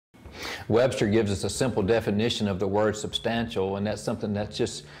Webster gives us a simple definition of the word substantial, and that's something that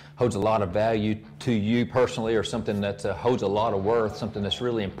just holds a lot of value to you personally, or something that holds a lot of worth, something that's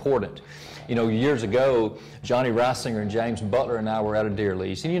really important. You know, years ago, Johnny Reisinger and James Butler and I were at a deer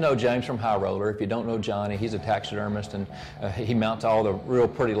lease. And you know James from High Roller. If you don't know Johnny, he's a taxidermist, and he mounts all the real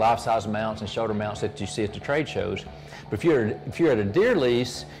pretty life-size mounts and shoulder mounts that you see at the trade shows. But if you're at a deer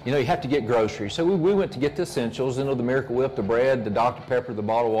lease, you know, you have to get groceries. So we went to get the essentials, you know, the Miracle Whip, the bread, the Dr. Pepper, the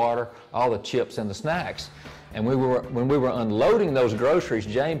bottled water, all the chips and the snacks. And when we were unloading those groceries,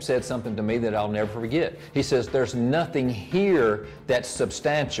 James said something to me that I'll never forget. He says, "There's nothing here that's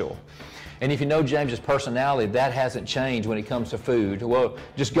substantial." And if you know James's personality, that hasn't changed when it comes to food. Well,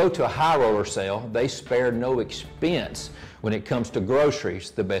 just go to a High Roller sale. They spare no expense when it comes to groceries.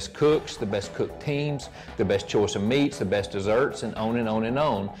 The best cooks, the best cook teams, the best choice of meats, the best desserts, and on and on and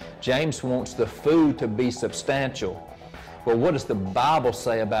on. James wants the food to be substantial. Well, what does the Bible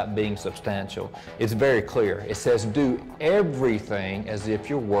say about being substantial? It's very clear. It says, do everything as if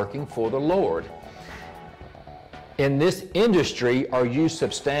you're working for the Lord. In this industry, are you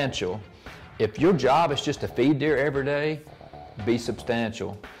substantial? If your job is just to feed deer every day, be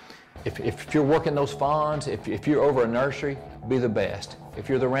substantial. If you're working those fawns, if you're over a nursery, be the best. If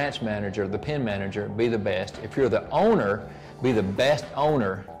you're the ranch manager, the pen manager, be the best. If you're the owner, be the best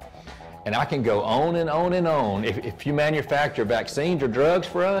owner. And I can go on and on and on. If you manufacture vaccines or drugs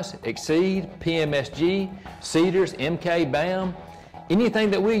for us, Exceed, PMSG, Cedars, MK, BAM, anything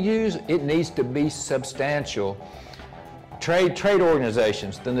that we use, it needs to be substantial. Trade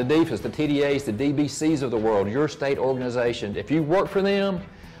organizations, the NADEFAs, the TDAs, the DBCs of the world, your state organizations, if you work for them,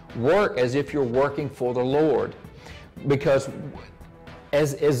 work as if you're working for the Lord. Because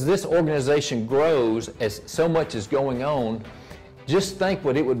as this organization grows, as so much is going on, just think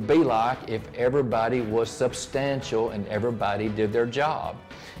what it would be like if everybody was substantial and everybody did their job.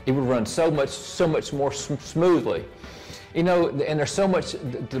 It would run so much more smoothly. You know, and there's so much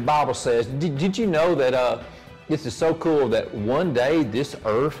the Bible says. Did you know that this is so cool that one day this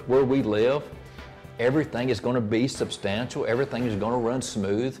earth where we live, everything is going to be substantial. Everything is going to run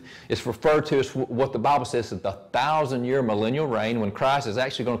smooth. It's referred to as what the Bible says is the 1,000-year millennial reign, when Christ is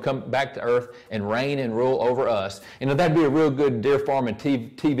actually going to come back to earth and reign and rule over us. You know, that'd be a real good deer farming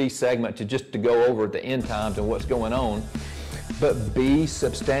TV segment to go over the end times and what's going on. But be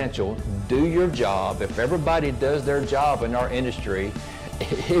substantial. Do your job. If everybody does their job in our industry,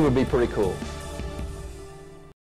 it would be pretty cool.